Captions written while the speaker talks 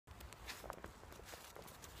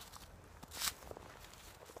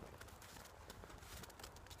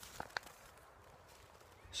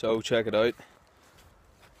So check it out,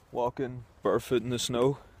 walking barefoot in the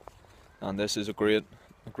snow, and this is a great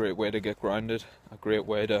way to get grounded, a great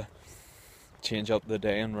way to change up the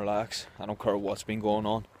day and relax. I don't care what's been going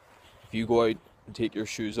on. If you go out and take your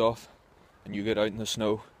shoes off and you get out in the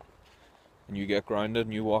snow and you get grounded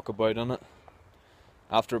and you walk about on it,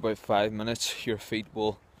 after about 5 minutes your feet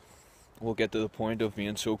will get to the point of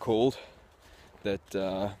being so cold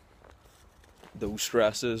that those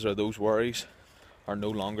stresses or those worries are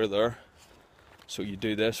no longer there. So you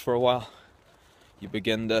do this for a while, you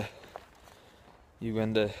begin to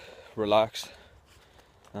relax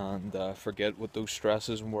and forget what those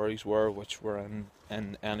stresses and worries were, which were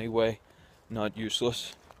in any way not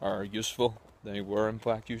useless or useful. They were in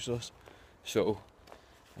fact useless. So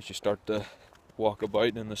as you start to walk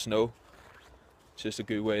about in the snow, it's just a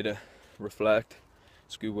good way to reflect,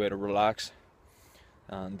 it's a good way to relax,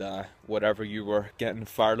 and whatever you were getting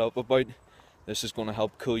fired up about, this is going to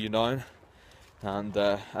help cool you down. And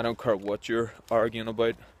I don't care what you're arguing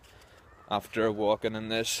about after walking in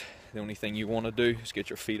this, the only thing you want to do is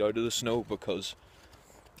get your feet out of the snow, because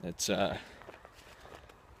it's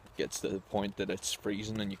gets to the point that it's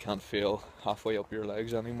freezing and you can't feel halfway up your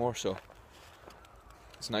legs anymore. So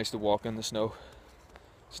it's nice to walk in the snow,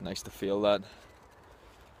 it's nice to feel that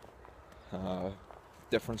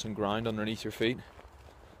difference in ground underneath your feet.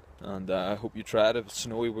 And I hope you try it. If it's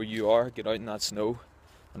snowy where you are, get out in that snow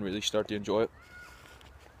and really start to enjoy it.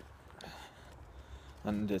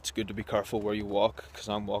 And it's good to be careful where you walk, because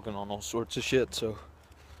I'm walking on all sorts of shit. So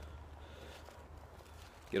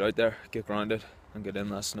get out there, get grounded, and get in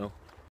that snow.